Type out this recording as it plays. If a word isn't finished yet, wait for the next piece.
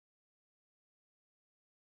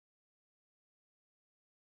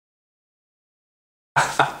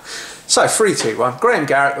So 3, 2, 1. Graham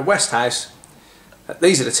Garrett, the West House.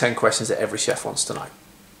 These are the 10 questions that every chef wants to know.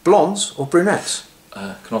 Blondes or brunettes? Can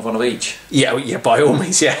I have one of each? Yeah, yeah, by all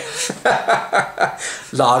means, yeah.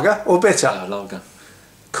 Lager or bitter? Lager.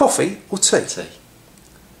 Coffee or tea? Tea.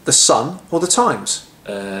 The Sun or the Times?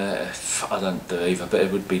 I don't do either, but it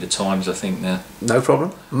would be the Times, I think, now. No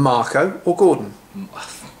problem. Marco or Gordon?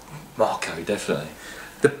 Marco, definitely.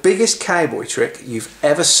 The biggest cowboy trick you've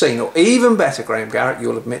ever seen, or even better, Graham Garrett,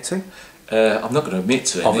 you'll admit to? I'm not going to admit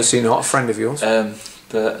to it. Obviously not, a friend of yours.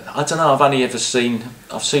 But I don't know,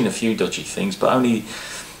 I've seen a few dodgy things, but only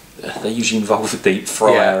they usually involve a deep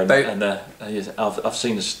fryer, I've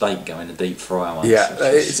seen a steak go in a deep fryer once. Yeah,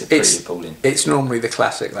 it's pretty appalling. It's normally the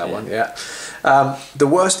classic, that one, yeah. The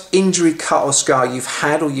worst injury, cut or scar you've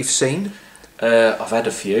had or you've seen? I've had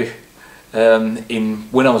a few.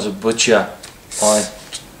 When I was a butcher, I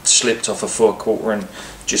slipped off a 4/4 and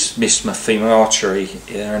just missed my femur artery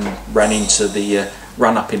and ran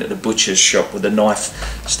up into the butcher's shop with a knife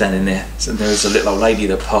standing there. So there was a little old lady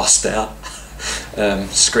that passed out,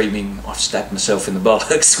 screaming, "I've stabbed myself in the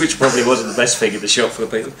bollocks," which probably wasn't the best thing in the shop for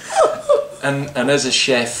people. And as a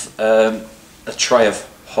chef, a tray of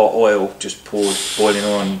hot oil just poured boiling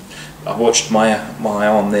on. I watched my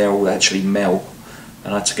arm there all actually melt,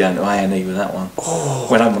 and I had to go into A&E with that one.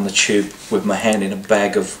 Went home on the tube with my hand in a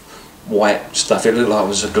bag of white stuff. It looked like I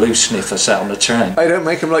was a glue sniffer sat on the train. They don't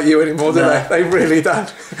make them like you anymore, do they? They really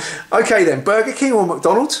don't. Okay then, Burger King or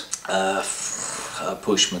McDonald's?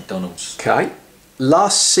 Push McDonald's. Okay.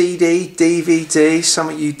 Last CD, DVD,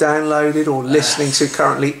 something you downloaded or listening to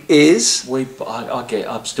currently is?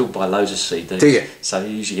 I still buy loads of CDs. Do you? So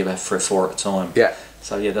you usually get about 3 or 4 at a time. Yeah.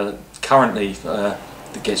 So yeah, currently that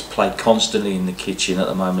gets played constantly in the kitchen at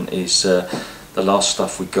the moment is the last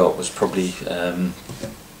stuff we got was probably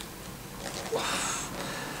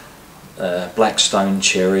Blackstone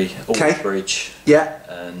Cherry, Aldbridge, yeah,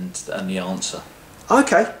 and The Answer.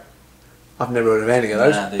 Okay. I've never heard of any of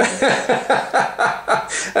those.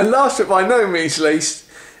 And last but by no means least,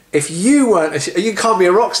 if you weren't you can't be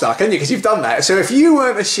a rock star, can you? Because you've done that. So if you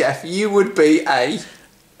weren't a chef, you would be a...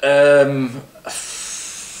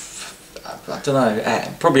 I don't know.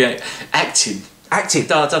 Probably acting.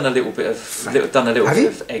 Acting. I've done a little bit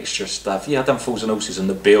of extra stuff. Yeah, I've done Fools and Horses and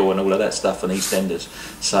The Bill and all of that stuff and EastEnders.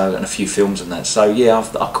 So, and a few films and that. So yeah,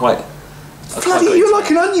 Bloody, you're like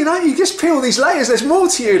an onion, aren't you? You just peel these layers. There's more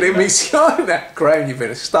to you than meets the eye. Graham, you've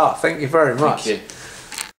been a star. Thank you very much. Thank you.